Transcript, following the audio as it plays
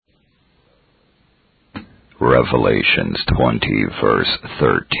Revelations 20, verse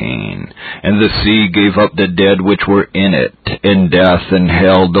 13. And the sea gave up the dead which were in it, and death and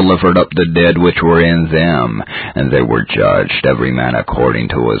hell delivered up the dead which were in them, and they were judged, every man according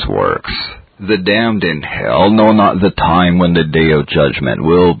to his works. The damned in hell know not the time when the day of judgment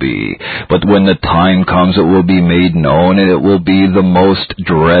will be, but when the time comes it will be made known, and it will be the most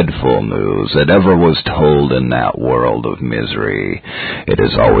dreadful news that ever was told in that world of misery. It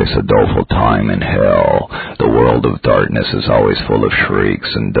is always a doleful time in hell. The world of darkness is always full of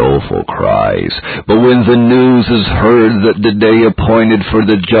shrieks and doleful cries. But when the news is heard that the day appointed for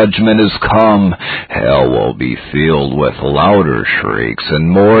the judgment is come, hell will be filled with louder shrieks and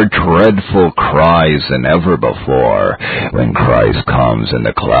more dreadful cries than ever before. When Christ comes in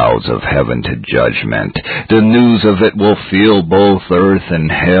the clouds of heaven to judgment, the news of it will fill both earth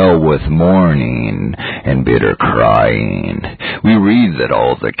and hell with mourning and bitter crying. We read that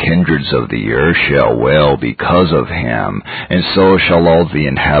all the kindreds of the earth shall wail because of him, and so shall all the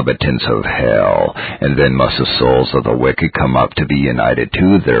inhabitants of hell. And then must the souls of the wicked come up to be united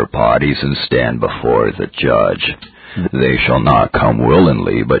to their bodies and stand before the judge. They shall not come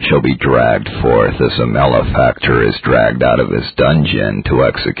willingly, but shall be dragged forth as a malefactor is dragged out of his dungeon to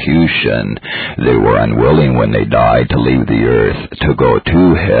execution. They were unwilling when they died to leave the earth to go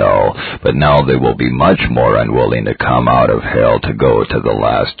to hell, but now they will be much more unwilling to come out of hell to go to the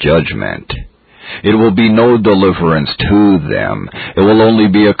last judgment. It will be no deliverance to them. It will only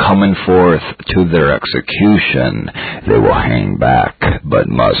be a coming forth to their execution. They will hang back, but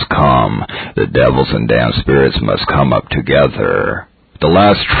must come. The devils and damned spirits must come up together. The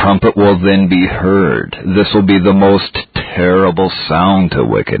last trumpet will then be heard. This will be the most terrible sound to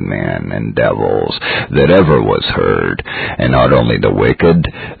wicked men and devils that ever was heard. And not only the wicked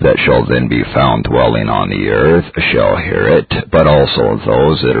that shall then be found dwelling on the earth shall hear it, but also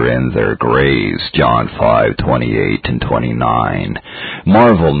those that are in their graves. John 5:28 and 29.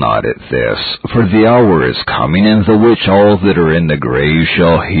 Marvel not at this, for the hour is coming in the which all that are in the grave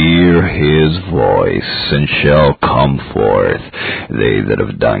shall hear his voice, and shall come forth, they that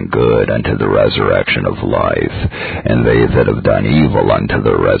have done good unto the resurrection of life, and they that have done evil unto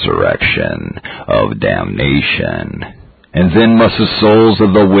the resurrection of damnation. And then must the souls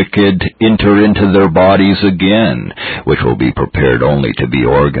of the wicked enter into their bodies again, which will be prepared only to be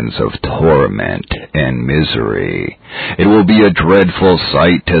organs of torment and misery. It will be a dreadful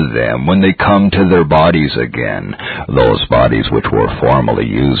sight to them when they come to their bodies again, those bodies which were formerly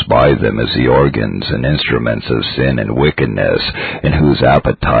used by them as the organs and instruments of sin and wickedness, in whose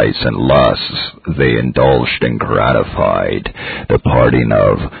appetites and lusts they indulged and gratified. The parting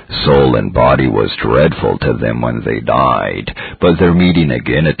of soul and body was dreadful to them when they died, but their meeting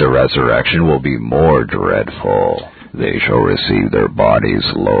again at the resurrection will be more dreadful. They shall receive their bodies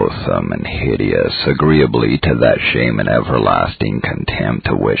loathsome and hideous, agreeably to that shame and everlasting contempt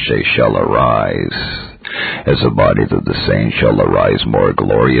to which they shall arise. As the bodies of the saints shall arise more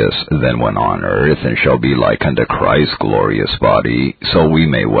glorious than when on earth, and shall be like unto Christ's glorious body, so we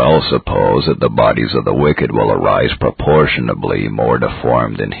may well suppose that the bodies of the wicked will arise proportionably more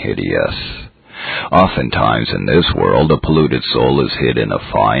deformed and hideous. Oftentimes in this world a polluted soul is hid in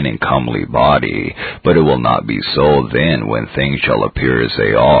a fine and comely body, but it will not be so then when things shall appear as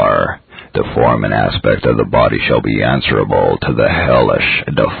they are. The form and aspect of the body shall be answerable to the hellish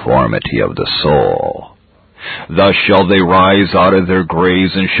deformity of the soul. Thus shall they rise out of their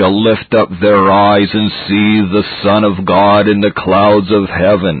graves, and shall lift up their eyes, and see the Son of God in the clouds of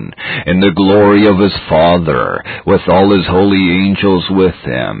heaven, in the glory of his Father, with all his holy angels with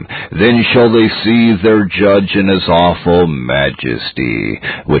him. Then shall they see their judge in his awful majesty,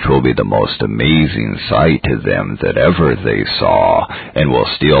 which will be the most amazing sight to them that ever they saw, and will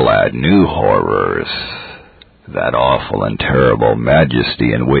still add new horrors. That awful and terrible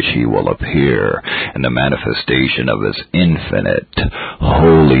majesty in which he will appear, and the manifestation of his infinite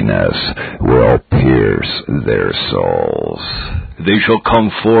holiness will pierce their souls. They shall come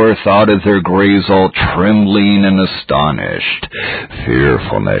forth out of their graves all trembling and astonished.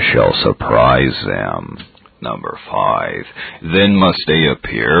 Fearfulness shall surprise them. Number 5, then must they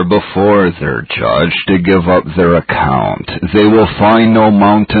appear before their judge to give up their account. They will find no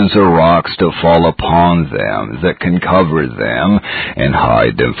mountains or rocks to fall upon them that can cover them and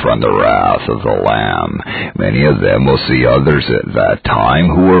hide them from the wrath of the Lamb. Many of them will see others at that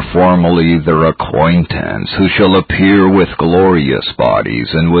time who were formerly their acquaintance, who shall appear with glorious bodies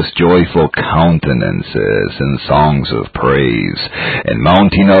and with joyful countenances and songs of praise, and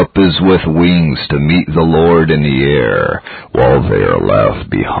mounting up as with wings to meet the Lord in the air, while they are left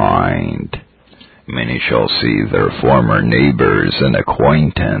behind. Many shall see their former neighbors and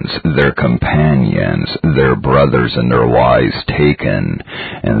acquaintance, their companions, their brothers and their wives taken,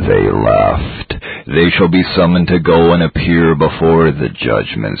 and they left. They shall be summoned to go and appear before the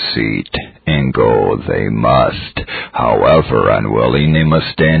judgment seat, and go they must. However unwilling, they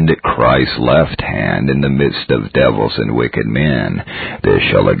must stand at Christ's left hand in the midst of devils and wicked men. This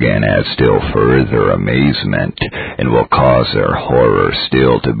shall again add still further amazement, and will cause their horror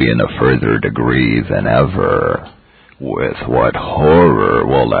still to be in a further degree than ever. With what horror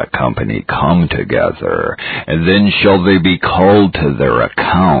will that company come together, and then shall they be called to their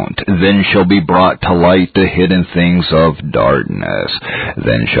account. Then shall be brought to light the hidden things of darkness.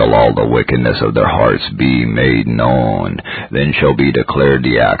 Then shall all the wickedness of their hearts be made known. Then shall be declared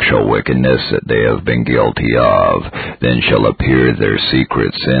the actual wickedness that they have been guilty of. Then shall appear their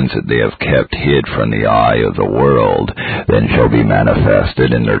secret sins that they have kept hid from the eye of the world. Then shall be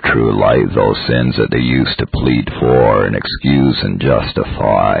manifested in their true light those sins that they used to plead for and excuse and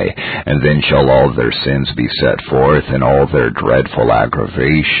justify, and then shall all their sins be set forth, and all their dreadful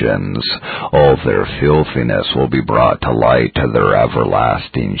aggravations, all their filthiness will be brought to light to their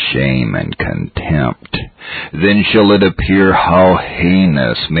everlasting shame and contempt. Then shall it appear how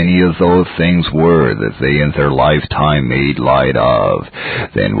heinous many of those things were that they in their lifetime made light of.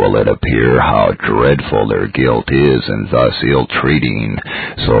 Then will it appear how dreadful their guilt is in thus ill-treating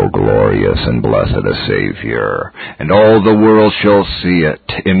so glorious and blessed a Savior. And all the world shall see it,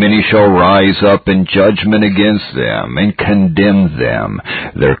 and many shall rise up in judgment against them, and condemn them,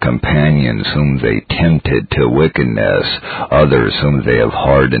 their companions whom they tempted to wickedness, others whom they have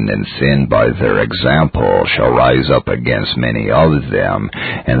hardened in sin by their example shall rise up against many of them,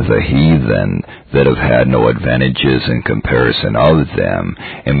 and the heathen that have had no advantages in comparison of them,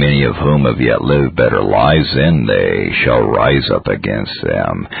 and many of whom have yet lived better lives than they, shall rise up against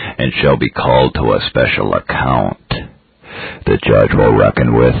them, and shall be called to a special account. The judge will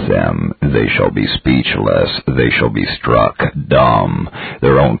reckon with them. They shall be speechless. They shall be struck dumb,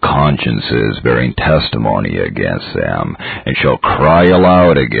 their own consciences bearing testimony against them, and shall cry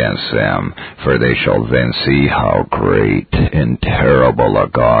aloud against them, for they shall then see how great and terrible a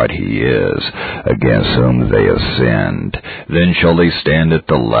God he is, against whom they have sinned. Then shall they stand at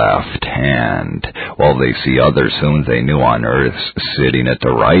the left hand, while they see others whom they knew on earth sitting at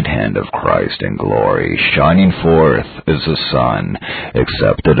the right hand of Christ in glory, shining forth as the sun,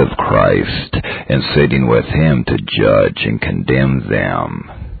 accepted of Christ, and sitting with him to judge and condemn them.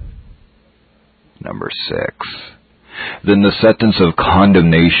 Number 6. Then the sentence of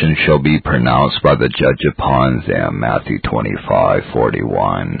condemnation shall be pronounced by the judge upon them. Matthew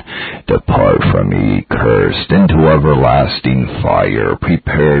 25:41. Depart from me, cursed, into everlasting fire,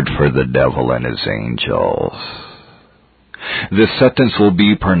 prepared for the devil and his angels. This sentence will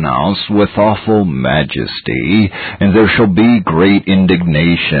be pronounced with awful majesty, and there shall be great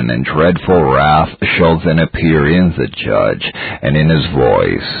indignation, and dreadful wrath shall then appear in the judge, and in his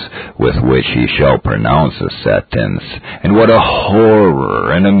voice, with which he shall pronounce the sentence. And what a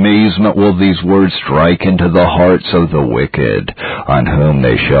horror and amazement will these words strike into the hearts of the wicked, on whom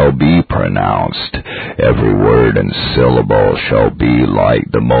they shall be pronounced. Every word and syllable shall be like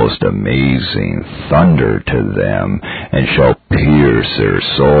the most amazing thunder to them, and shall pierce their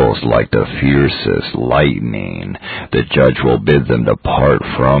souls like the fiercest lightning. The judge will bid them depart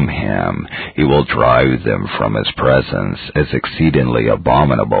from him. He will drive them from his presence as exceedingly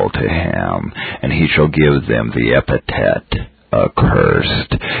abominable to him, and he shall give them the epithet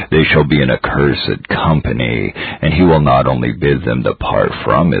accursed. They shall be an accursed company, and he will not only bid them depart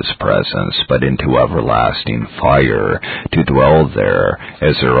from his presence, but into everlasting fire, to dwell there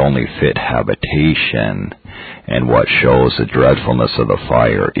as their only fit habitation. And what shows the dreadfulness of the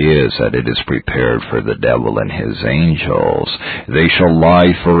fire is that it is prepared for the devil and his angels. They shall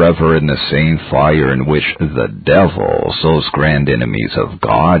lie forever in the same fire in which the devils, those grand enemies of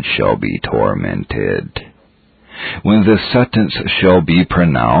God, shall be tormented. When this sentence shall be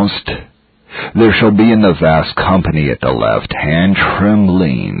pronounced, there shall be in the vast company at the left hand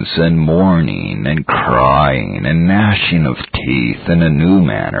tremblings and mourning and crying and gnashing of teeth in a new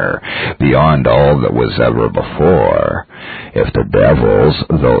manner beyond all that was ever before. If the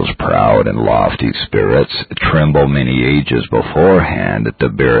devils, those proud and lofty spirits, tremble many ages beforehand at the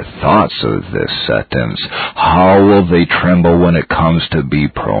bare thoughts of this sentence, how will they tremble when it comes to be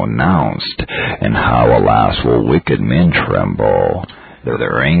pronounced? And how, alas, will wicked men tremble?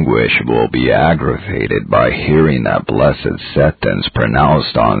 Their anguish will be aggravated by hearing that blessed sentence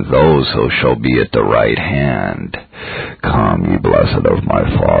pronounced on those who shall be at the right hand. Come, ye blessed of my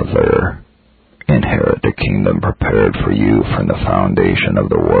Father, inherit the kingdom prepared for you from the foundation of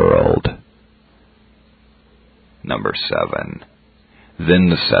the world. Number 7. Then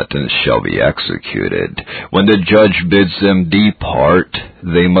the sentence shall be executed. When the judge bids them depart,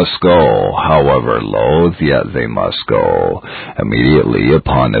 they must go. However loath, yet they must go. Immediately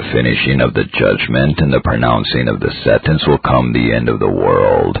upon the finishing of the judgment and the pronouncing of the sentence will come the end of the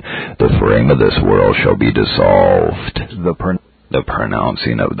world. The frame of this world shall be dissolved. The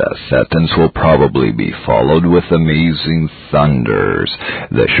pronouncing of that sentence will probably be followed with amazing thunders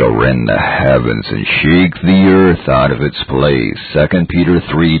that shall rend the heavens and shake the earth out of its place. 2 Peter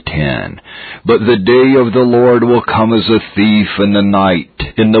 3:10. But the day of the Lord will come as a thief in the night,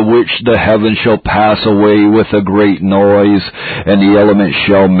 in the which the heavens shall pass away with a great noise, and the elements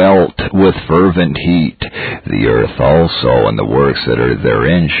shall melt with fervent heat. The earth also and the works that are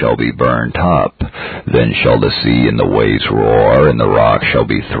therein shall be burnt up. Then shall the sea and the waves roar, and the rock shall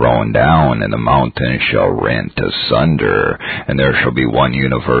be thrown down, and the mountains shall rent asunder, and there shall be one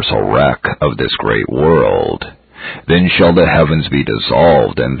universal wreck of this great world. Then shall the heavens be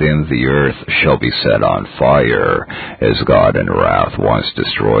dissolved, and then the earth shall be set on fire. As God in wrath once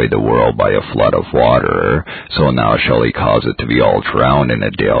destroyed the world by a flood of water, so now shall he cause it to be all drowned in a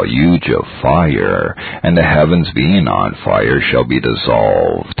deluge of fire. And the heavens being on fire shall be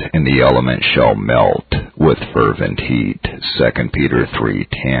dissolved, and the elements shall melt with fervent heat. 2 Peter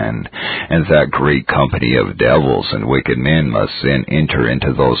 3:10. And that great company of devils and wicked men must then enter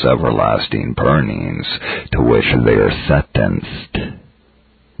into those everlasting burnings, to which they are sentenced.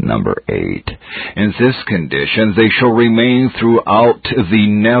 Number 8. In this condition they shall remain throughout the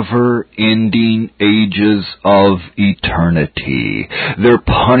never-ending ages of eternity. Their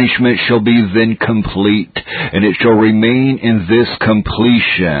punishment shall be then complete, and it shall remain in this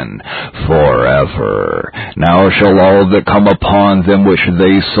completion forever. Now shall all that come upon them which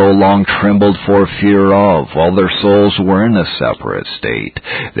they so long trembled for fear of, while their souls were in a separate state,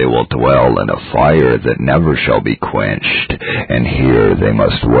 they will dwell in a fire that never shall be quenched, and here they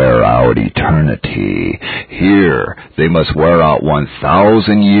must wear out eternity. Here they must wear out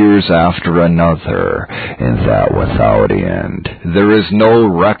 1,000 years after another, and that without end. There is no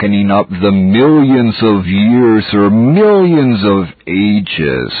reckoning up the millions of years or millions of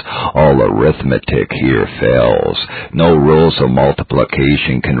ages. All arithmetic here fails. No rules of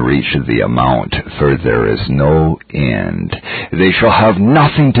multiplication can reach the amount, for there is no end. They shall have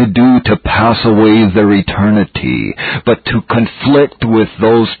nothing to do to pass away their eternity, but to conflict with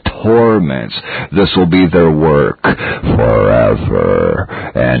those torments. This will be their work forever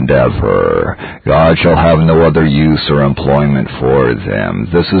and ever. God shall have no other use or employment for them.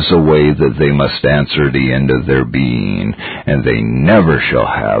 This is the way that they must answer the end of their being, and they never shall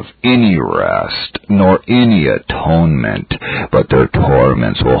have any rest, nor any atonement, but their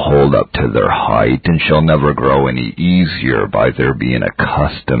torments will hold up to their height, and shall never grow any easier by their being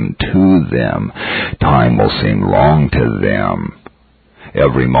accustomed to them. Time will seem long to them.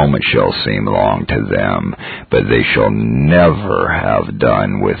 Every moment shall seem long to them, but they shall never have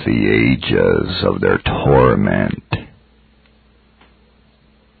done with the ages of their torment.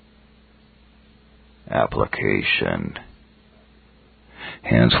 Application.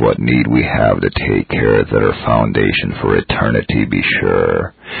 Hence what need we have to take care that our foundation for eternity be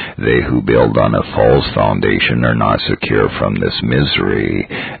sure. They who build on a false foundation are not secure from this misery.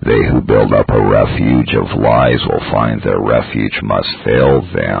 They who build up a refuge of lies will find their refuge must fail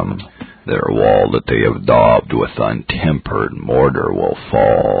them. Their wall that they have daubed with untempered mortar will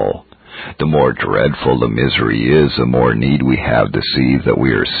fall. The more dreadful the misery is, the more need we have to see that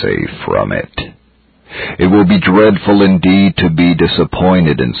we are safe from it. It will be dreadful indeed to be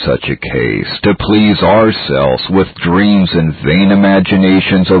disappointed in such a case, to please ourselves with dreams and vain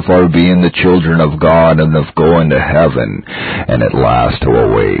imaginations of our being the children of God and of going to heaven, and at last to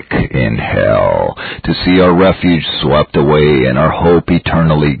awake in hell, to see our refuge swept away and our hope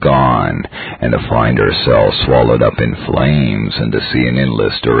eternally gone, and to find ourselves swallowed up in flames, and to see an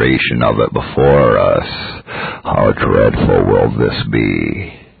endless duration of it before us. How dreadful will this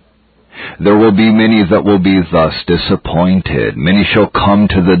be! There will be many that will be thus disappointed. Many shall come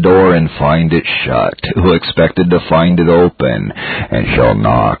to the door and find it shut, who expected to find it open, and shall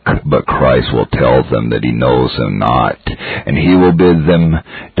knock, but Christ will tell them that he knows them not, and he will bid them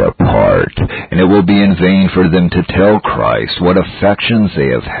depart. And it will be in vain for them to tell Christ what affections they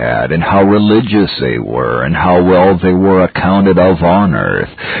have had, and how religious they were, and how well they were accounted of on earth.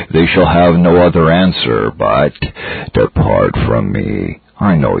 They shall have no other answer but, "Depart from me,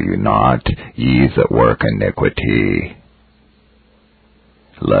 I know you not, ye that work iniquity."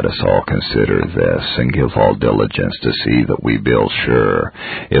 Let us all consider this, and give all diligence to see that we build sure,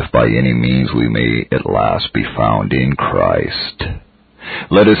 if by any means we may at last be found in Christ.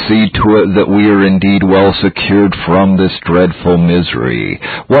 Let us see to it that we are indeed well secured from this dreadful misery.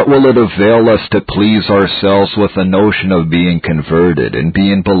 What will it avail us to please ourselves with the notion of being converted and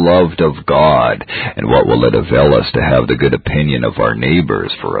being beloved of God? And what will it avail us to have the good opinion of our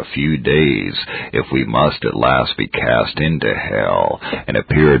neighbors for a few days, if we must at last be cast into hell, and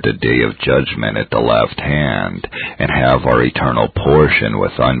appear at the day of judgment at the left hand, and have our eternal portion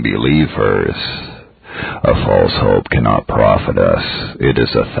with unbelievers? A false hope cannot profit us. It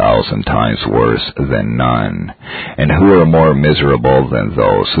is 1,000 times worse than none. And who are more miserable than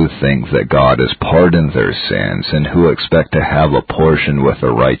those who think that God has pardoned their sins, and who expect to have a portion with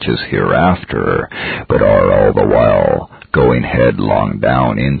the righteous hereafter, but are all the while going headlong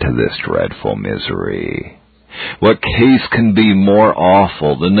down into this dreadful misery? What case can be more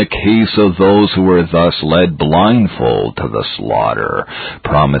awful than the case of those who were thus led blindfold to the slaughter,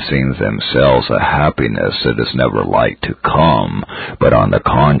 promising themselves a happiness that is never like to come, but on the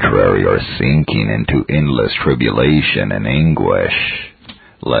contrary are sinking into endless tribulation and anguish?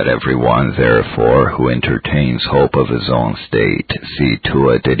 Let every one, therefore, who entertains hope of his own state, see to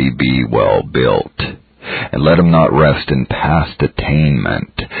it that he be well built. And let him not rest in past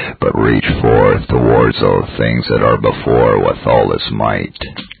attainment, but reach forth towards those things that are before with all his might.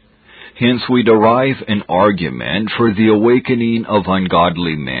 Hence we derive an argument for the awakening of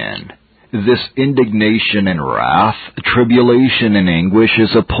ungodly men. This indignation and wrath, tribulation and anguish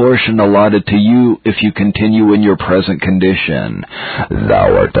is a portion allotted to you if you continue in your present condition.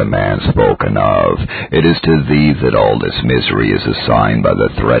 Thou art the man spoken of. It is to thee that all this misery is assigned by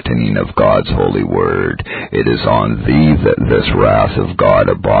the threatening of God's holy word. It is on thee that this wrath of God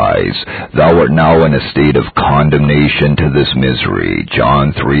abides. Thou art now in a state of condemnation to this misery.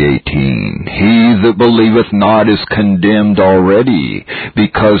 John 3:18. He that believeth not is condemned already,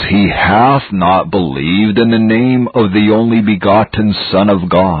 because he hath not believed in the name of the only begotten Son of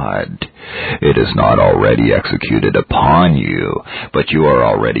God. It is not already executed upon you, but you are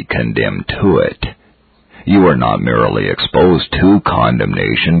already condemned to it. You are not merely exposed to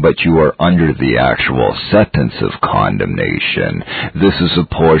condemnation, but you are under the actual sentence of condemnation. This is a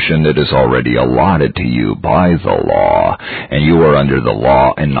portion that is already allotted to you by the law, and you are under the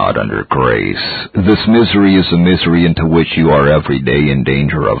law and not under grace. This misery is a misery into which you are every day in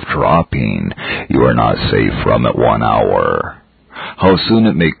danger of dropping. You are not safe from it 1 hour. How soon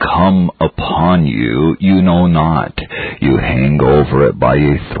it may come upon you, you know not. You hang over it by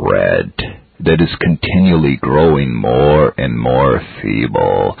a thread that is continually growing more and more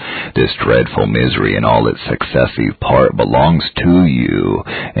feeble. This dreadful misery in all its successive part belongs to you,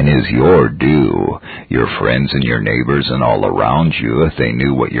 and is your due. Your friends and your neighbors and all around you, if they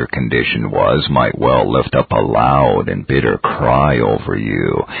knew what your condition was, might well lift up a loud and bitter cry over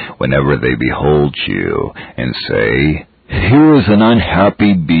you whenever they behold you, and say, Here is an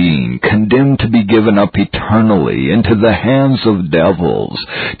unhappy being, condemned to be given up eternally into the hands of devils,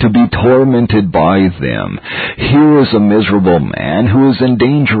 to be tormented by them. Here is a miserable man who is in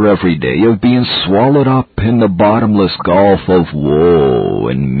danger every day of being swallowed up in the bottomless gulf of woe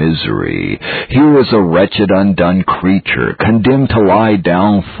and misery. Here is a wretched undone creature, condemned to lie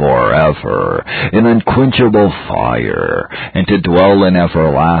down forever in unquenchable fire, and to dwell in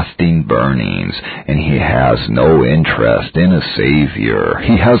everlasting burnings, and he has no interest in a Savior.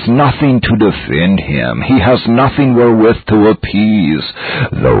 He has nothing to defend him. He has nothing wherewith to appease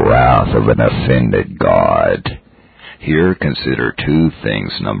the wrath of an offended God. Here consider two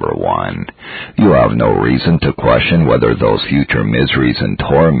things. Number one, you have no reason to question whether those future miseries and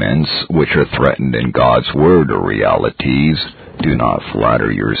torments which are threatened in God's Word are realities. Do not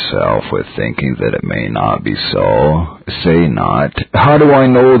flatter yourself with thinking that it may not be so. Say not, How do I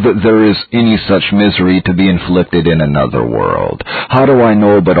know that there is any such misery to be inflicted in another world? How do I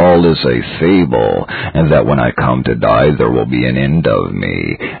know but all is a fable, and that when I come to die there will be an end of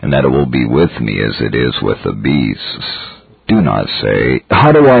me, and that it will be with me as it is with the beasts? Do not say,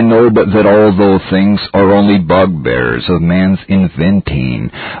 How do I know but that all those things are only bugbears of man's inventing?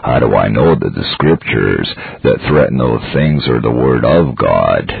 How do I know that the Scriptures that threaten those things are the Word of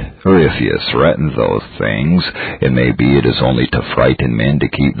God? Or if he has threatened those things, it may be it is only to frighten men to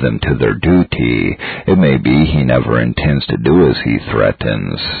keep them to their duty. It may be he never intends to do as he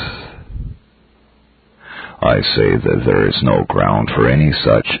threatens. I say that there is no ground for any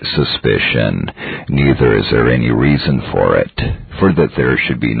such suspicion, neither is there any reason for it. For that there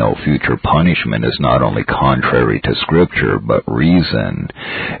should be no future punishment is not only contrary to Scripture, but reason.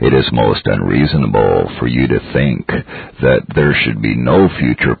 It is most unreasonable for you to think that there should be no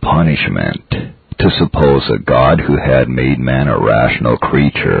future punishment. to suppose a God who had made man a rational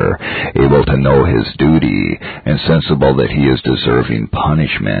creature, able to know his duty, and sensible that he is deserving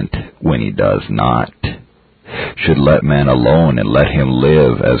punishment when he does not, should let man alone and let him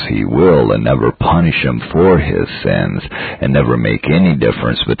live as he will and never punish him for his sins and never make any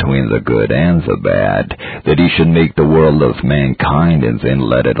difference between the good and the bad, that he should make the world of mankind and then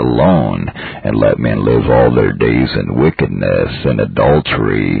let it alone and let men live all their days in wickedness and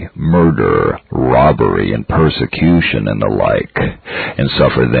adultery, murder, robbery, and persecution and the like, and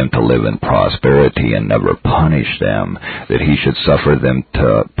suffer them to live in prosperity and never punish them, that he should suffer them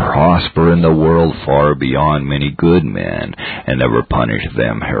to prosper in the world far beyond many good men, and never punish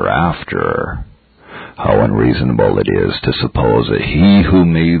them hereafter. How unreasonable it is to suppose that he who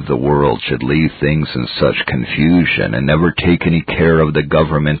made the world should leave things in such confusion, and never take any care of the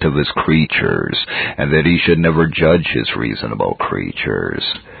government of his creatures, and that he should never judge his reasonable creatures.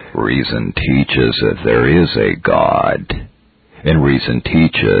 Reason teaches that there is a God, and reason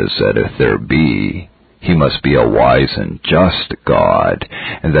teaches that if there be, he must be a wise and just God,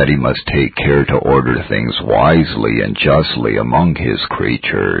 and that he must take care to order things wisely and justly among his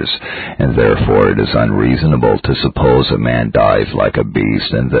creatures, and therefore it is unreasonable to suppose a man dies like a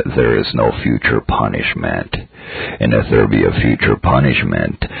beast, and that there is no future punishment. And if there be a future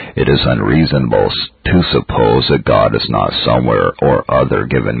punishment, it is unreasonable to suppose that God has not somewhere or other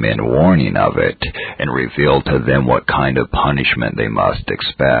given men warning of it, and revealed to them what kind of punishment they must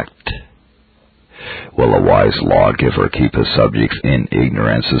expect. Will a wise lawgiver keep his subjects in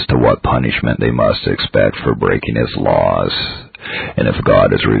ignorance as to what punishment they must expect for breaking his laws? And if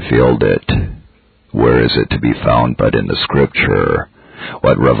God has revealed it, where is it to be found but in the Scripture?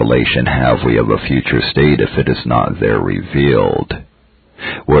 What revelation have we of a future state if it is not there revealed?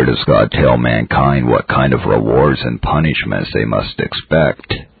 Where does God tell mankind what kind of rewards and punishments they must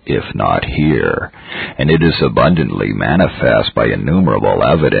expect, if not here? And it is abundantly manifest by innumerable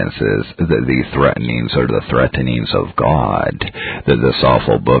evidences that the threatenings are the threatenings of God, that this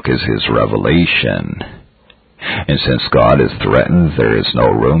awful book is his revelation. And since God is threatened, there is no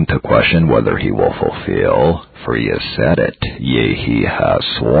room to question whether he will fulfill, for he has said it, yea, he has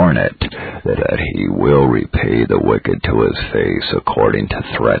sworn it, that he will repay the wicked to his face according to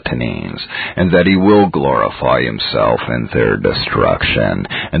threatenings, and that he will glorify himself in their destruction,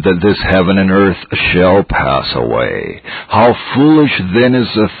 and that this heaven and earth shall pass away. How foolish then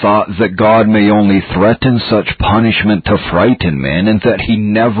is the thought that God may only threaten such punishment to frighten men, and that he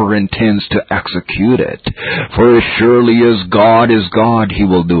never intends to execute it. For as surely as God is God, he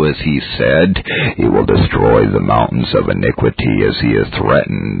will do as he said. He will destroy the mountains of iniquity as he has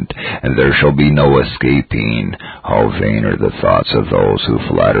threatened, and there shall be no escaping. How vain are the thoughts of those who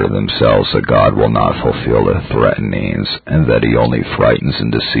flatter themselves that God will not fulfill their threatenings, and that he only frightens and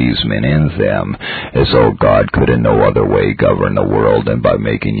deceives men in them, as though God could in no other way govern the world than by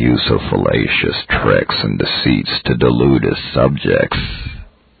making use of fallacious tricks and deceits to delude his subjects.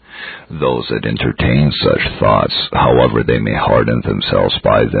 Those that entertain such thoughts, however they may harden themselves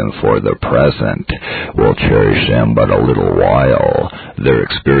by them for the present, will cherish them but a little while. Their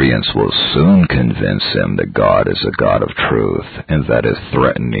experience will soon convince them that God is a God of truth, and that his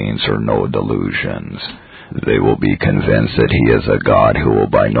threatenings are no delusions. They will be convinced that he is a God who will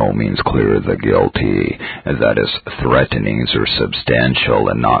by no means clear the guilty, and that his threatenings are substantial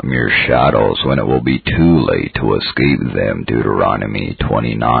and not mere shadows when it will be too late to escape them. Deuteronomy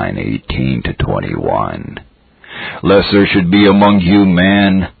 29:18-21. Lest there should be among you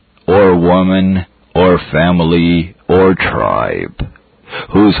man, or woman, or family, or tribe,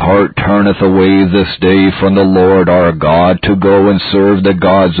 whose heart turneth away this day from the Lord our God to go and serve the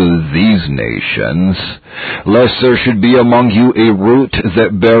gods of these nations, lest there should be among you a root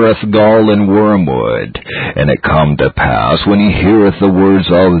that beareth gall and wormwood, and it come to pass, when he heareth the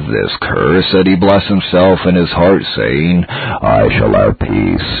words of this curse, that he bless himself in his heart, saying, I shall have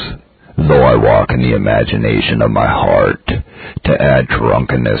peace, though I walk in the imagination of my heart, to add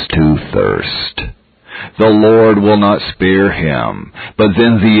drunkenness to thirst. The Lord will not spare him, but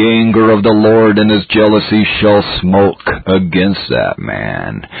then the anger of the Lord and his jealousy shall smoke against that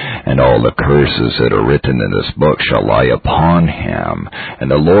man, and all the curses that are written in this book shall lie upon him, and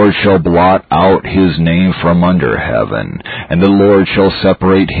the Lord shall blot out his name from under heaven, and the Lord shall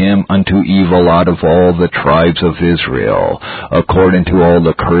separate him unto evil out of all the tribes of Israel, according to all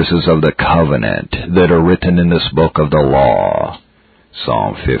the curses of the covenant that are written in this book of the law.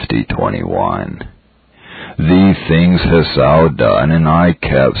 Psalm 50:21. These things hast thou done, and I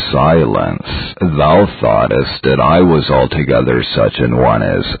kept silence. Thou thoughtest that I was altogether such an one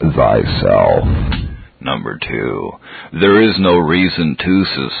as thyself. Number 2, there is no reason to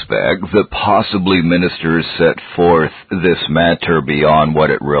suspect that possibly ministers set forth this matter beyond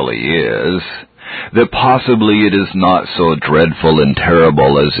what it really is, that possibly it is not so dreadful and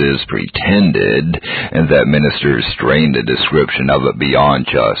terrible as is pretended, and that ministers strain the description of it beyond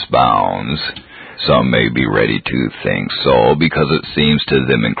just bounds. Some may be ready to think so, because it seems to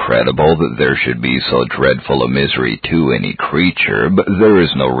them incredible that there should be so dreadful a misery to any creature, but there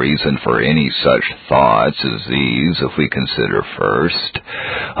is no reason for any such thoughts as these if we consider first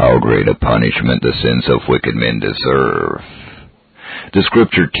how great a punishment the sins of wicked men deserve. The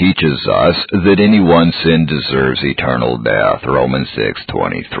Scripture teaches us that any one sin deserves eternal death, Romans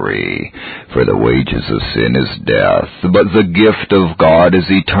 6:23. For the wages of sin is death, but the gift of God is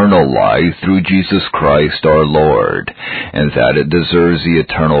eternal life through Jesus Christ our Lord, and that it deserves the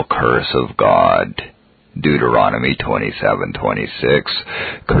eternal curse of God. Deuteronomy 27:26.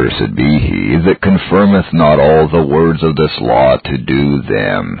 Cursed be he that confirmeth not all the words of this law to do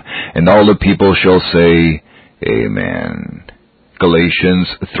them. And all the people shall say, Amen. Galatians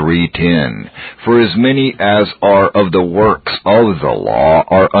 3:10. For as many as are of the works of the law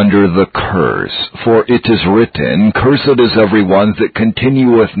are under the curse. For it is written, Cursed is every one that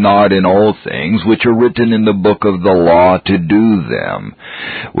continueth not in all things which are written in the book of the law to do them.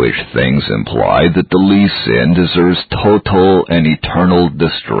 Which things imply that the least sin deserves total and eternal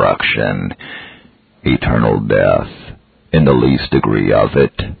destruction. Eternal death, in the least degree of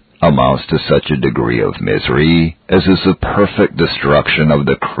it, amounts to such a degree of misery as is the perfect destruction of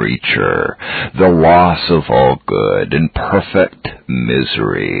the creature, the loss of all good, and perfect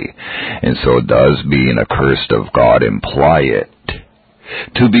misery. And so does being accursed of God imply it.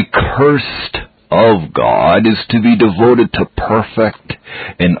 To be cursed of God is to be devoted to perfect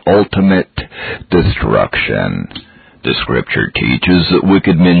and ultimate destruction. The Scripture teaches that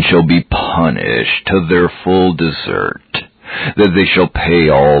wicked men shall be punished to their full desert, that they shall pay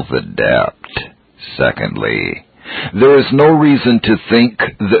all the debt. Secondly, there is no reason to think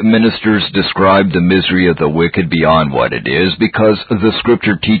that ministers describe the misery of the wicked beyond what it is, because the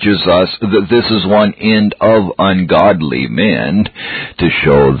Scripture teaches us that this is one end of ungodly men, to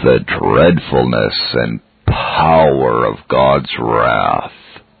show the dreadfulness and power of God's wrath.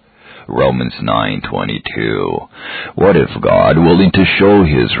 Romans 9:22. What if God, willing to show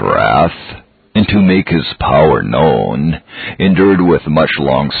his wrath and to make his power known, endured with much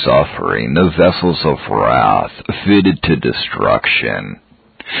long suffering the vessels of wrath fitted to destruction?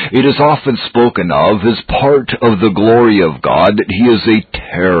 It is often spoken of as part of the glory of God that he is a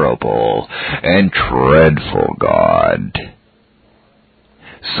terrible and dreadful God.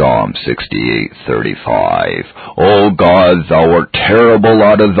 Psalm 68:35. O God, thou art terrible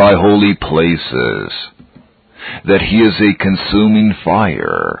out of thy holy places, that he is a consuming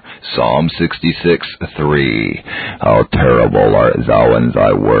fire. Psalm 66:3. How terrible art thou in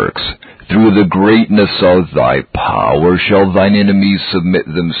thy works! Through the greatness of thy power shall thine enemies submit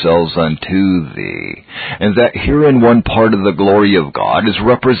themselves unto thee. And that herein one part of the glory of God is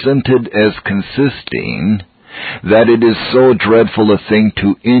represented as consisting that it is so dreadful a thing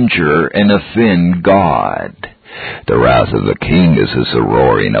to injure and offend God. The wrath of a king is as the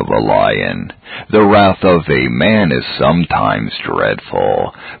roaring of a lion. The wrath of a man is sometimes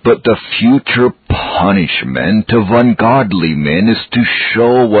dreadful, but the future punishment of ungodly men is to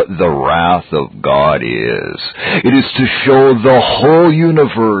show what the wrath of God is. It is to show the whole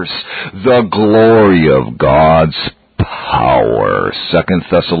universe the glory of God's power. 2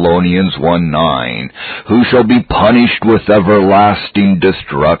 Thessalonians 1:9. Who shall be punished with everlasting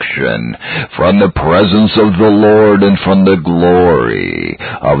destruction from the presence of the Lord and from the glory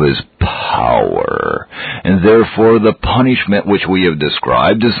of his power. And therefore the punishment which we have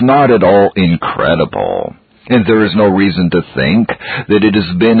described is not at all incredible. And there is no reason to think that it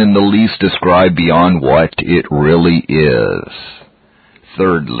has been in the least described beyond what it really is.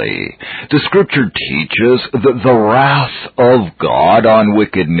 Thirdly, the Scripture teaches that the wrath of God on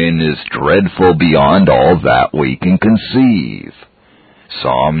wicked men is dreadful beyond all that we can conceive.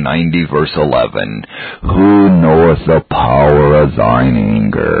 Psalm 90 verse 11. Who knoweth the power of thine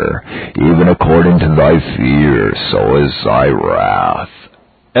anger? Even according to thy fear, so is thy wrath.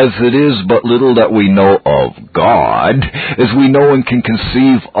 As it is but little that we know of God, as we know and can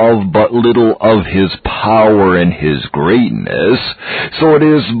conceive of but little of his power and his greatness, so it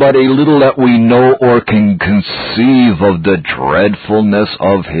is but a little that we know or can conceive of the dreadfulness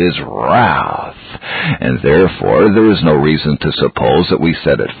of his wrath. And therefore there is no reason to suppose that we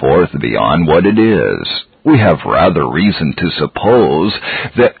set it forth beyond what it is. We have rather reason to suppose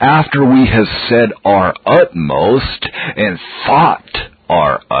that after we have said our utmost and thought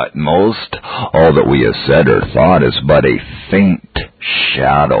our utmost, all that we have said or thought is but a faint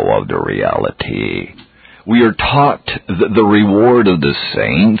shadow of the reality. We are taught that the reward of the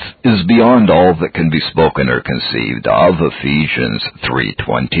saints is beyond all that can be spoken or conceived of, Ephesians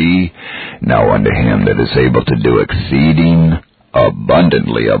 3:20. Now unto him that is able to do exceeding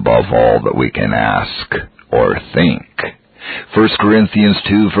abundantly above all that we can ask or think. 1 Corinthians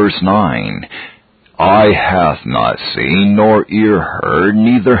 2 verse 9. Eye hath not seen, nor ear heard,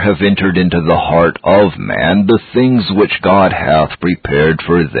 neither have entered into the heart of man the things which God hath prepared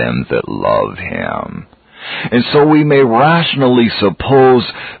for them that love him. And so we may rationally suppose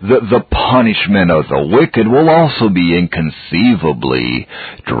that the punishment of the wicked will also be inconceivably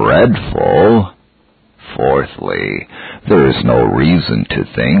dreadful. Fourthly, there is no reason to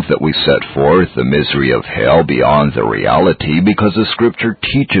think that we set forth the misery of hell beyond the reality, because the Scripture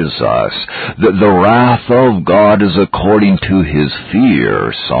teaches us that the wrath of God is according to his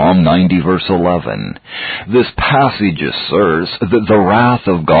fear, Psalm 90 verse 11. This passage asserts that the wrath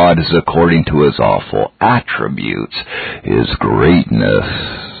of God is according to his awful attributes, his greatness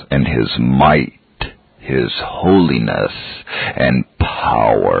and his might, his holiness and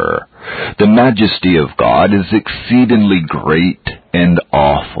power. The majesty of God is exceedingly great and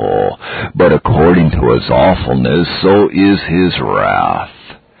awful, but according to his awfulness, so is his wrath.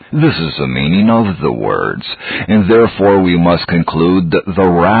 This is the meaning of the words, and therefore we must conclude that the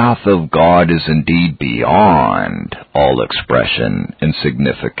wrath of God is indeed beyond all expression and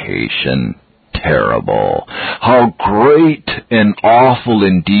signification. Terrible. How great and awful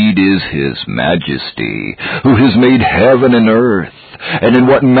indeed is his majesty, who has made heaven and earth, and in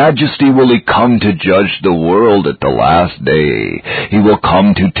what majesty will he come to judge the world at the last day? He will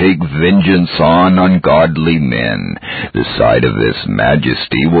come to take vengeance on ungodly men. The sight of this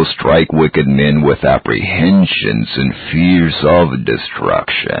majesty will strike wicked men with apprehensions and fears of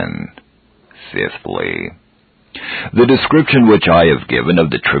destruction. Fifthly, the description which I have given of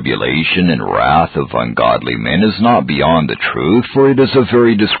the tribulation and wrath of ungodly men is not beyond the truth, for it is a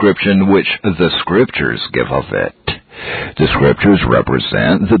very description which the Scriptures give of it. The Scriptures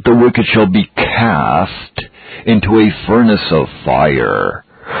represent that the wicked shall be cast into a furnace of fire.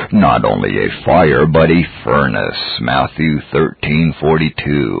 Not only a fire, but a furnace, Matthew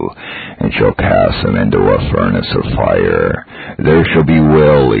 13:42, and shall cast them into a furnace of fire. There shall be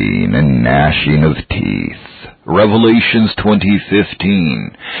wailing and gnashing of teeth. Revelations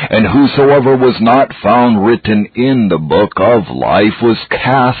 20:15, and whosoever was not found written in the book of life was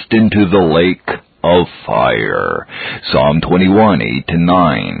cast into the lake of fire. Psalm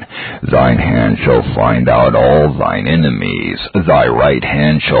 21:8-9. Thine hand shall find out all thine enemies. Thy right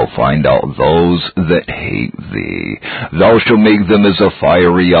hand shall find out those that hate thee. Thou shalt make them as a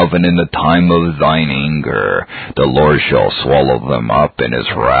fiery oven in the time of thine anger. The Lord shall swallow them up in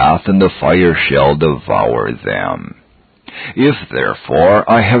his wrath, and the fire shall devour them. If, therefore,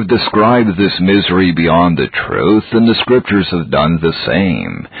 I have described this misery beyond the truth, then the Scriptures have done the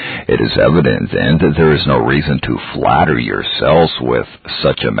same. It is evident, then, that there is no reason to flatter yourselves with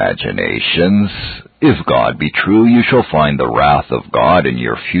such imaginations. If God be true, you shall find the wrath of God in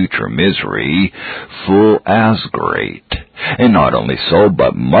your future misery full as great. And not only so,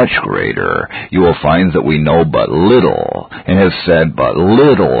 but much greater. You will find that we know but little, and have said but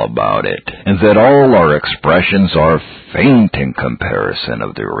little about it, and that all our expressions are faint in comparison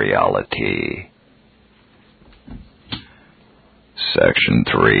of the reality. Section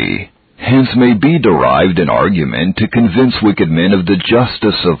 3. Hence may be derived an argument to convince wicked men of the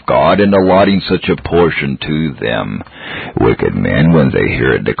justice of God in allotting such a portion to them. Wicked men, when they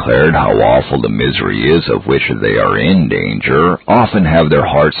hear it declared how awful the misery is of which they are in danger, often have their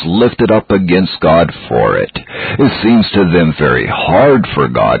hearts lifted up against God for it. It seems to them very hard for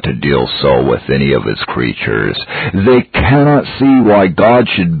God to deal so with any of his creatures. They cannot see why God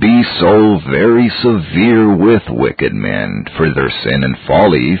should be so very severe with wicked men for their sin and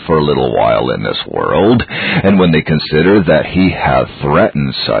folly for a little while in this world, and when they consider that he hath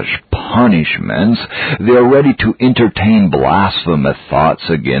threatened such punishments, they are ready to entertain blasphemous thoughts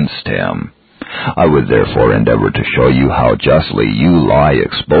against him. I would therefore endeavor to show you how justly you lie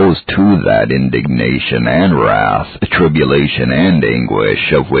exposed to that indignation and wrath, tribulation and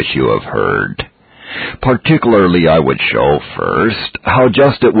anguish of which you have heard. Particularly I would show first how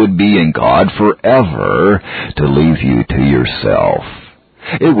just it would be in God forever to leave you to yourself.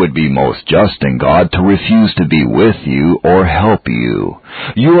 It would be most just in God to refuse to be with you or help you.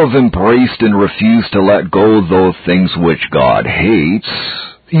 You have embraced and refused to let go those things which God hates.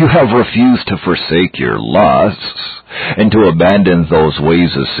 You have refused to forsake your lusts, and to abandon those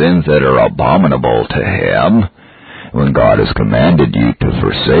ways of sin that are abominable to him. When God has commanded you to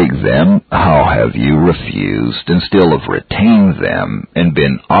forsake them, how have you refused, and still have retained them, and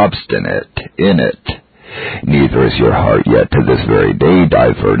been obstinate in it? Neither is your heart yet to this very day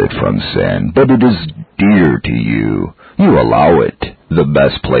diverted from sin, but it is dear to you. You allow it, the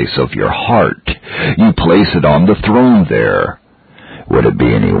best place of your heart. You place it on the throne there. Would it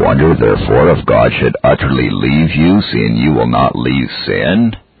be any wonder, therefore, if God should utterly leave you, seeing you will not leave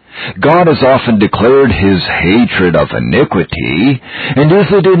sin? God has often declared his hatred of iniquity, and is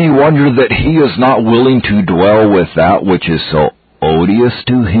it any wonder that he is not willing to dwell with that which is so odious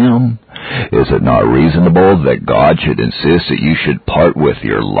to him? Is it not reasonable that God should insist that you should part with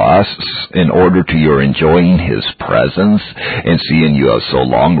your lusts in order to your enjoying his presence, and seeing you have so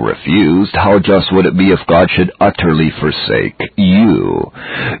long refused, how just would it be if God should utterly forsake you?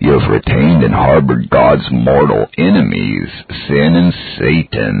 You have retained and harbored God's mortal enemies, sin and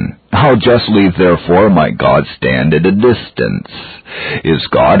Satan. How justly, therefore, might God stand at a distance? Is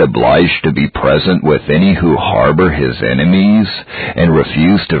God obliged to be present with any who harbor his enemies, and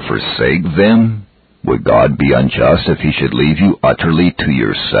refuse to forsake them? Would God be unjust if he should leave you utterly to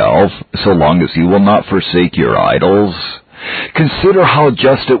yourself, so long as you will not forsake your idols? Consider how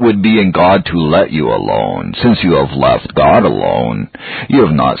just it would be in God to let you alone, since you have left God alone. You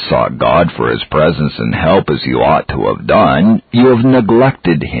have not sought God for his presence and help as you ought to have done. You have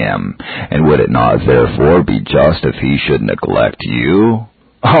neglected him, and would it not therefore be just if he should neglect you?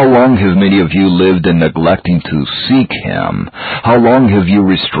 How long have many of you lived in neglecting to seek him? How long have you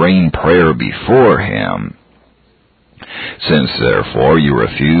restrained prayer before him? Since, therefore, you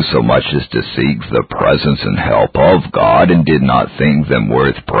refuse so much as to seek the presence and help of God, and did not think them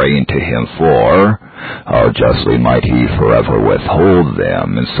worth praying to him for, how justly might he forever withhold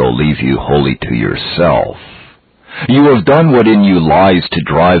them, and so leave you wholly to yourself? You have done what in you lies to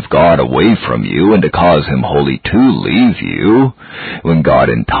drive God away from you, and to cause him wholly to leave you, when God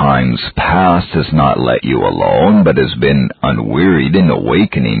in times past has not let you alone, but has been unwearied in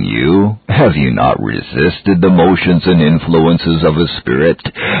awakening you. Have you not resisted the motions and influences of his Spirit?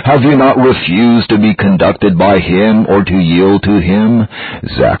 Have you not refused to be conducted by him, or to yield to him?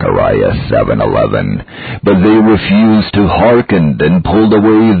 Zechariah 7:11. But they refused to hearken, and pulled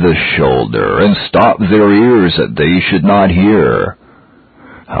away the shoulder, and stopped their ears, that they should not hear.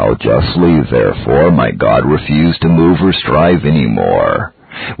 How justly, therefore, might God refuse to move or strive any more?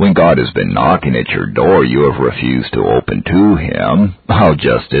 When God has been knocking at your door, you have refused to open to him. How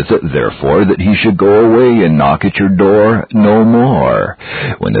just is it, therefore, that he should go away and knock at your door no more?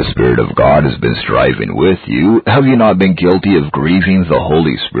 When the Spirit of God has been striving with you, have you not been guilty of grieving the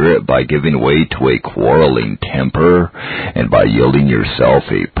Holy Spirit by giving way to a quarreling temper, and by yielding yourself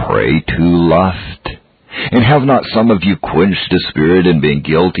a prey to lust? And have not some of you quenched the Spirit and been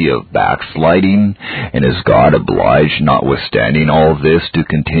guilty of backsliding? And is God obliged, notwithstanding all this, to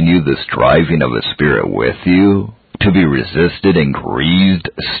continue the striving of the Spirit with you, to be resisted and grieved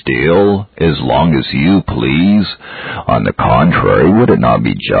still, as long as you please? On the contrary, would it not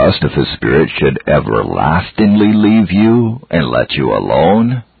be just if his Spirit should everlastingly leave you, and let you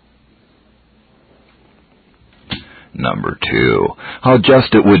alone? Number 2, how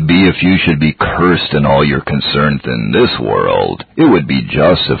just it would be if you should be cursed in all your concerns in this world. It would be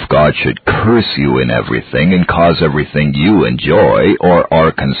just if God should curse you in everything, and cause everything you enjoy or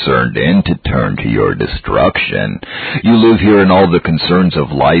are concerned in to turn to your destruction. You live here in all the concerns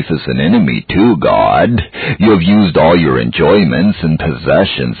of life as an enemy to God. You have used all your enjoyments and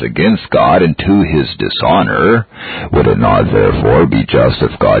possessions against God and to his dishonor. Would it not therefore be just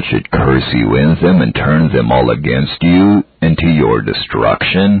if God should curse you in them, and turn them all against you into your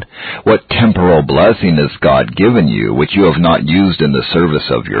destruction? What temporal blessing has God given you, which you have not used in the service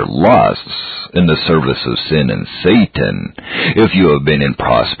of your lusts, in the service of sin and Satan? If you have been in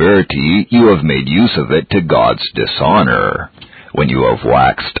prosperity, you have made use of it to God's dishonor. When you have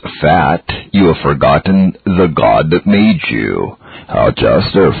waxed fat, you have forgotten the God that made you. How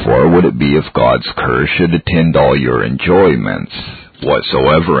just, therefore, would it be if God's curse should attend all your enjoyments?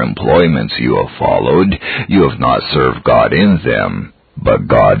 Whatsoever employments you have followed, you have not served God in them, but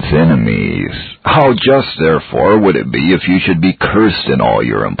God's enemies. How just, therefore, would it be if you should be cursed in all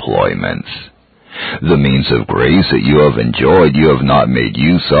your employments? The means of grace that you have enjoyed you have not made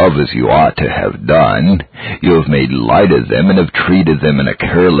use of as you ought to have done. You have made light of them, and have treated them in a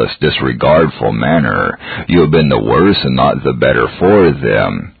careless, disregardful manner. You have been the worse and not the better for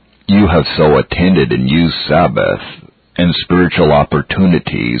them. You have so attended and used Sabbath and spiritual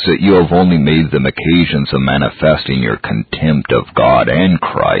opportunities that you have only made them occasions of manifesting your contempt of God and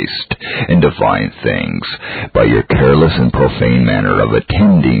Christ and divine things by your careless and profane manner of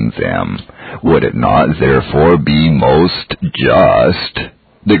attending them. Would it not therefore be most just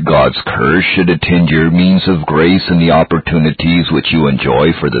that God's curse should attend your means of grace and the opportunities which you enjoy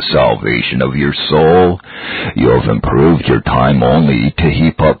for the salvation of your soul? You have improved your time only to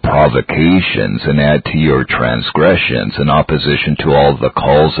heap up provocations and add to your transgressions in opposition to all the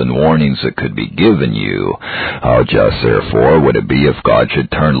calls and warnings that could be given you. How just, therefore, would it be if God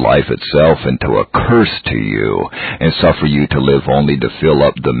should turn life itself into a curse to you and suffer you to live only to fill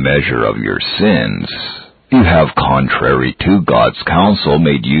up the measure of your sins? You have, contrary to God's counsel,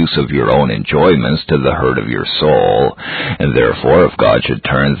 made use of your own enjoyments to the hurt of your soul, and therefore if God should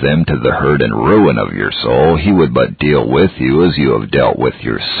turn them to the hurt and ruin of your soul, he would but deal with you as you have dealt with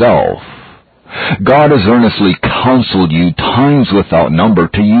yourself. God has earnestly counseled you times without number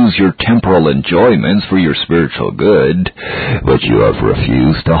to use your temporal enjoyments for your spiritual good, but you have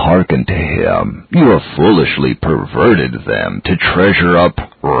refused to hearken to him. You have foolishly perverted them to treasure up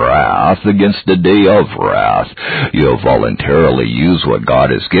wrath against the day of wrath. You have voluntarily used what God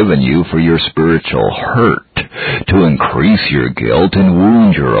has given you for your spiritual hurt, to increase your guilt and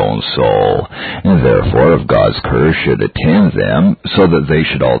wound your own soul, and therefore if God's curse should attend them, so that they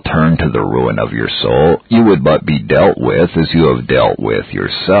should all turn to the ruin of your soul, you would but be dealt with as you have dealt with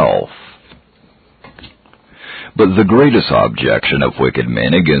yourself. But the greatest objection of wicked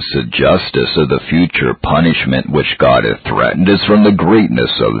men against the justice of the future punishment which God hath threatened is from the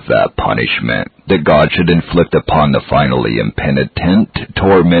greatness of that punishment, that God should inflict upon the finally impenitent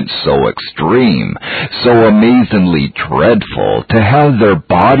torment so extreme, so amazingly dreadful, to have their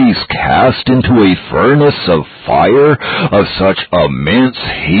bodies cast into a furnace of fire of such immense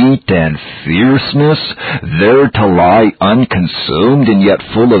heat and fierceness, there to lie unconsumed and yet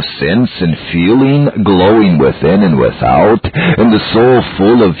full of sense and feeling, glowing within and without, and the soul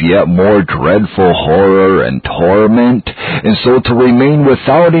full of yet more dreadful horror and torment, and so to remain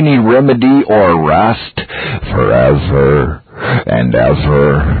without any remedy or rest forever and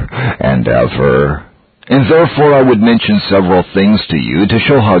ever and ever. And therefore I would mention several things to you to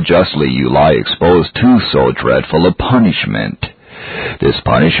show how justly you lie exposed to so dreadful a punishment. This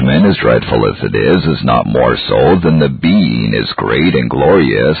punishment, as dreadful as it is not more so than the being is great and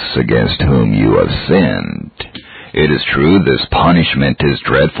glorious against whom you have sinned. It is true this punishment is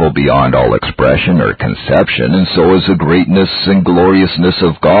dreadful beyond all expression or conception, and so is the greatness and gloriousness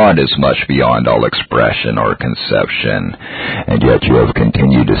of God as much beyond all expression or conception. And yet you have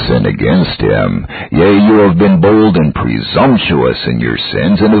continued to sin against him. Yea, you have been bold and presumptuous in your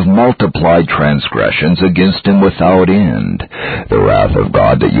sins, and have multiplied transgressions against him without end. The wrath of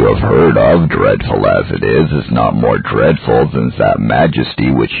God that you have heard of, dreadful as it is not more dreadful than that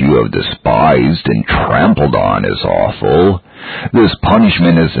majesty which you have despised and trampled on is awful. This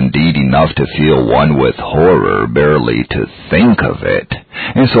punishment is indeed enough to fill one with horror, barely to think of it,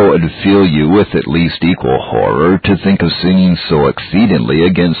 and so it would fill you with at least equal horror to think of sinning so exceedingly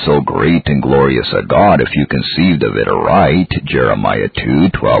against so great and glorious a God, if you conceived of it aright. Jeremiah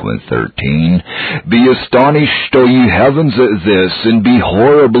 2:12 and 13. Be astonished, O ye heavens, at this, and be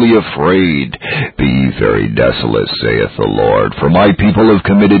horribly afraid. Be ye very desolate, saith the Lord, for my people have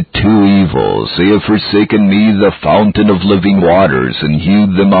committed two evils. They have forsaken me, the fountain of living waters, and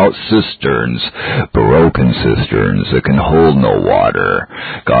hewed them out cisterns, broken cisterns that can hold no water.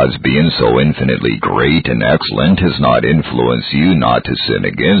 God's being so infinitely great and excellent has not influenced you not to sin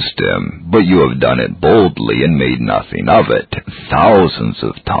against him, but you have done it boldly and made nothing of it, thousands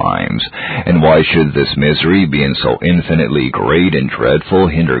of times. And why should this misery, being so infinitely great and dreadful,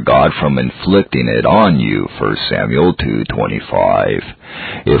 hinder God from inflicting it on you? 1 Samuel 2:25.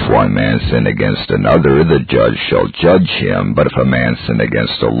 If one man sin against another, the judge shall judge him, but if a man sin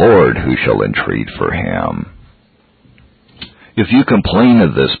against the Lord, who shall entreat for him? If you complain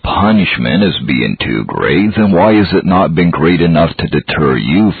of this punishment as being too great, then why has it not been great enough to deter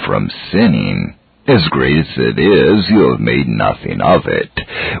you from sinning? As great as it is, you have made nothing of it.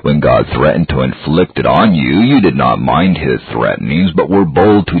 When God threatened to inflict it on you, you did not mind his threatenings, but were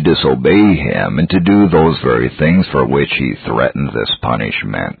bold to disobey him, and to do those very things for which he threatened this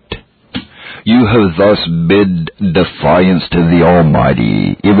punishment. You have thus bid defiance to the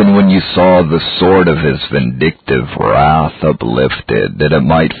Almighty, even when you saw the sword of his vindictive wrath uplifted, that it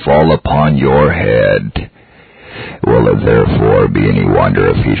might fall upon your head. Will it therefore be any wonder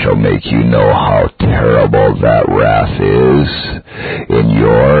if he shall make you know how terrible that wrath is in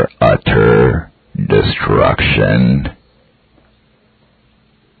your utter destruction?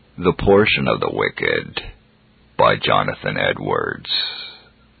 The Portion of the Wicked by Jonathan Edwards.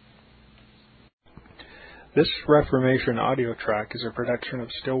 This Reformation audio track is a production of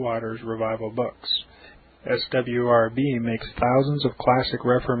Still Waters Revival Books. SWRB makes thousands of classic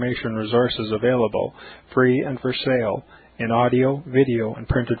Reformation resources available, free and for sale, in audio, video, and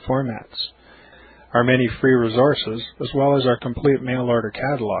printed formats. Our many free resources, as well as our complete mail-order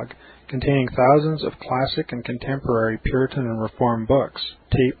catalog, containing thousands of classic and contemporary Puritan and Reformed books,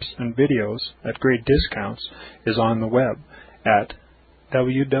 tapes, and videos at great discounts, is on the web at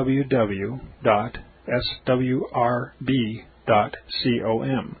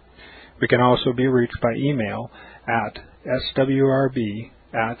www.swrb.com. We can also be reached by email at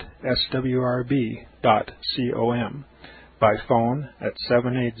swrb@swrb.com, by phone at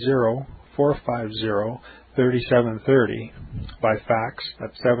 780-450-3730, by fax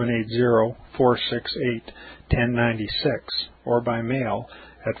at 780-468-1096, or by mail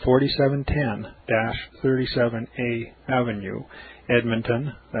at 4710-37A Avenue,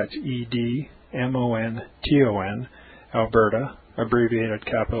 Edmonton, that's Edmonton, Alberta, abbreviated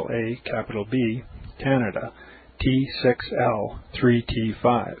capital A, capital B, Canada,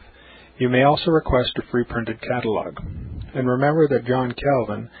 T6L3T5. You may also request a free printed catalog. And remember that John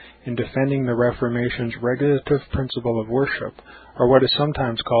Calvin, in defending the Reformation's regulative principle of worship, or what is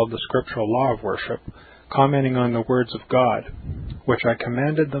sometimes called the scriptural law of worship, commenting on the words of God, which I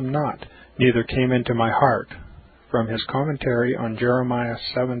commanded them not, neither came into my heart, from his commentary on Jeremiah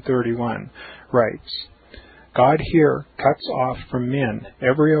 7:31, writes, God here cuts off from men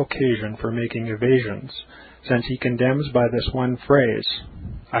every occasion for making evasions, since he condemns by this one phrase,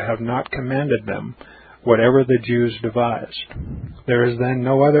 I have not commanded them, whatever the Jews devised. There is then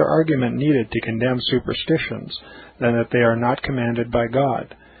no other argument needed to condemn superstitions than that they are not commanded by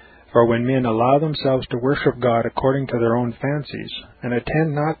God. For when men allow themselves to worship God according to their own fancies, and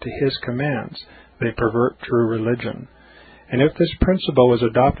attend not to his commands, they pervert true religion. And if this principle was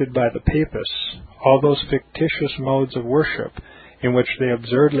adopted by the Papists, all those fictitious modes of worship in which they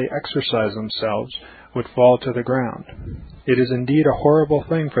absurdly exercise themselves would fall to the ground. It is indeed a horrible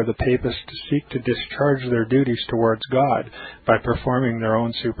thing for the Papists to seek to discharge their duties towards God by performing their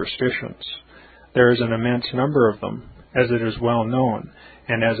own superstitions. There is an immense number of them, as it is well known,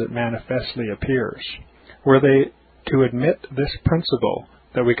 and as it manifestly appears. Were they to admit this principle,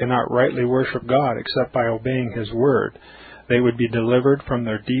 that we cannot rightly worship God except by obeying his word, they would be delivered from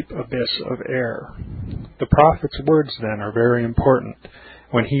their deep abyss of error. The prophet's words, then, are very important,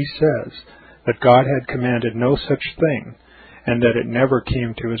 when he says that God had commanded no such thing, and that it never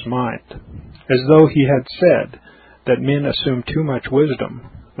came to his mind, as though he had said that men assume too much wisdom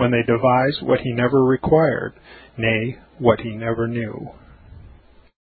when they devise what he never required, nay, what he never knew.